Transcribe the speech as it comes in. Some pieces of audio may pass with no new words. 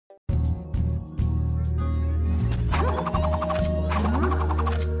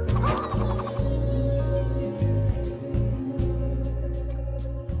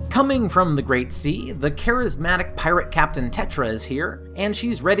Coming from the Great Sea, the charismatic pirate captain Tetra is here, and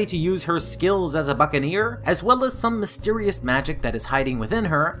she's ready to use her skills as a buccaneer, as well as some mysterious magic that is hiding within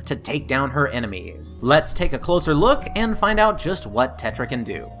her to take down her enemies. Let's take a closer look and find out just what Tetra can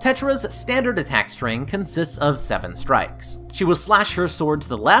do. Tetra's standard attack string consists of 7 strikes. She will slash her sword to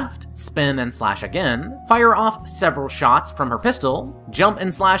the left, spin and slash again, fire off several shots from her pistol, jump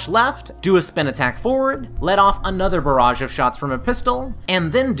and slash left, do a spin attack forward, let off another barrage of shots from a pistol,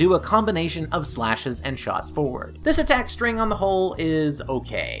 and then do a combination of slashes and shots forward. This attack string on the whole is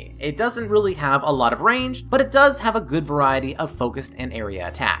okay. It doesn't really have a lot of range, but it does have a good variety of focused and area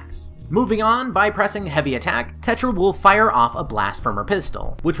attacks. Moving on, by pressing heavy attack, Tetra will fire off a blast from her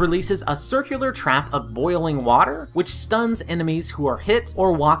pistol, which releases a circular trap of boiling water, which stuns enemies who are hit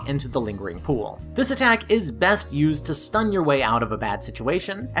or walk into the lingering pool. This attack is best used to stun your way out of a bad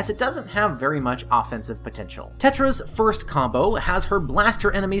situation, as it doesn't have very much offensive potential. Tetra's first combo has her blast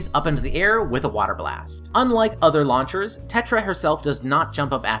her enemies up into the air with a water blast. Unlike other launchers, Tetra herself does not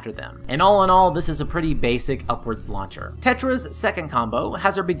jump up after them, and all in all, this is a pretty basic upwards launcher. Tetra's second combo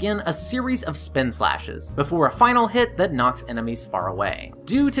has her begin a series of spin slashes before a final hit that knocks enemies far away.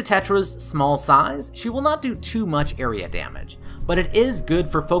 Due to Tetra's small size, she will not do too much area damage, but it is good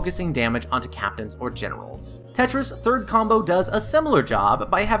for focusing damage onto captains or generals. Tetra's third combo does a similar job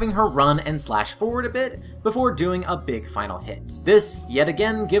by having her run and slash forward a bit before doing a big final hit. This, yet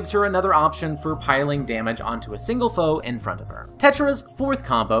again, gives her another option for piling damage onto a single foe in front of her. Tetra's fourth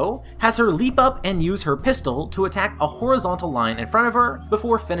combo has her leap up and use her pistol to attack a horizontal line in front of her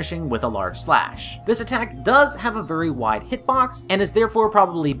before finishing with a large slash. This attack does have a very wide hitbox and is therefore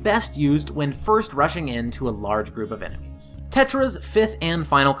probably best used when first rushing into a large group of enemies. Tetra's fifth and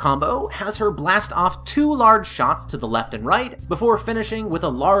final combo has her blast off 2 large shots to the left and right before finishing with a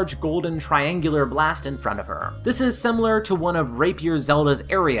large golden triangular blast in front of her. This is similar to one of Rapier Zelda's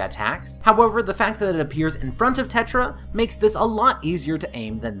area attacks, however the fact that it appears in front of Tetra makes this a lot easier to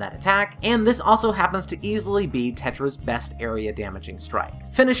aim than that attack, and this also happens to easily be Tetra's best area damaging strike.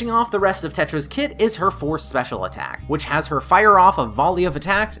 Finishing off the rest of Tetra's kit is her fourth special attack, which has her fire off a volley of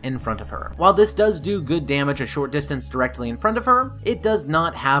attacks in front of her. While this does do good damage a short distance directly in front of her, it does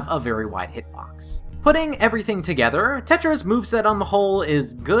not have a very wide hitbox. Putting everything together, Tetra's moveset on the whole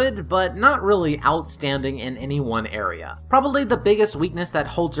is good, but not really outstanding in any one area. Probably the biggest weakness that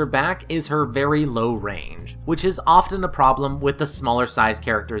holds her back is her very low range, which is often a problem with the smaller size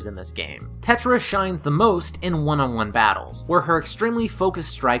characters in this game. Tetra shines the most in one-on-one battles, where her extremely focused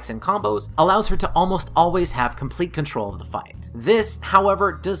strikes and combos allows her to almost always have complete control of the fight. This,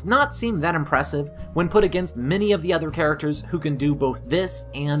 however, does not seem that impressive when put against many of the other characters who can do both this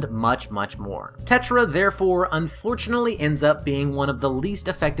and much more. Tetra therefore unfortunately ends up being one of the least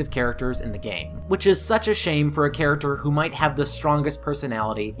effective characters in the game, which is such a shame for a character who might have the strongest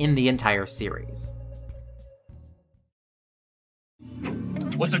personality in the entire series.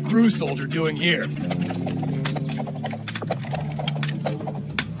 What's a crew soldier doing here?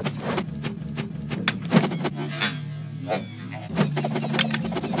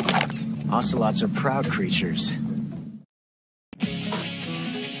 Ocelots are proud creatures.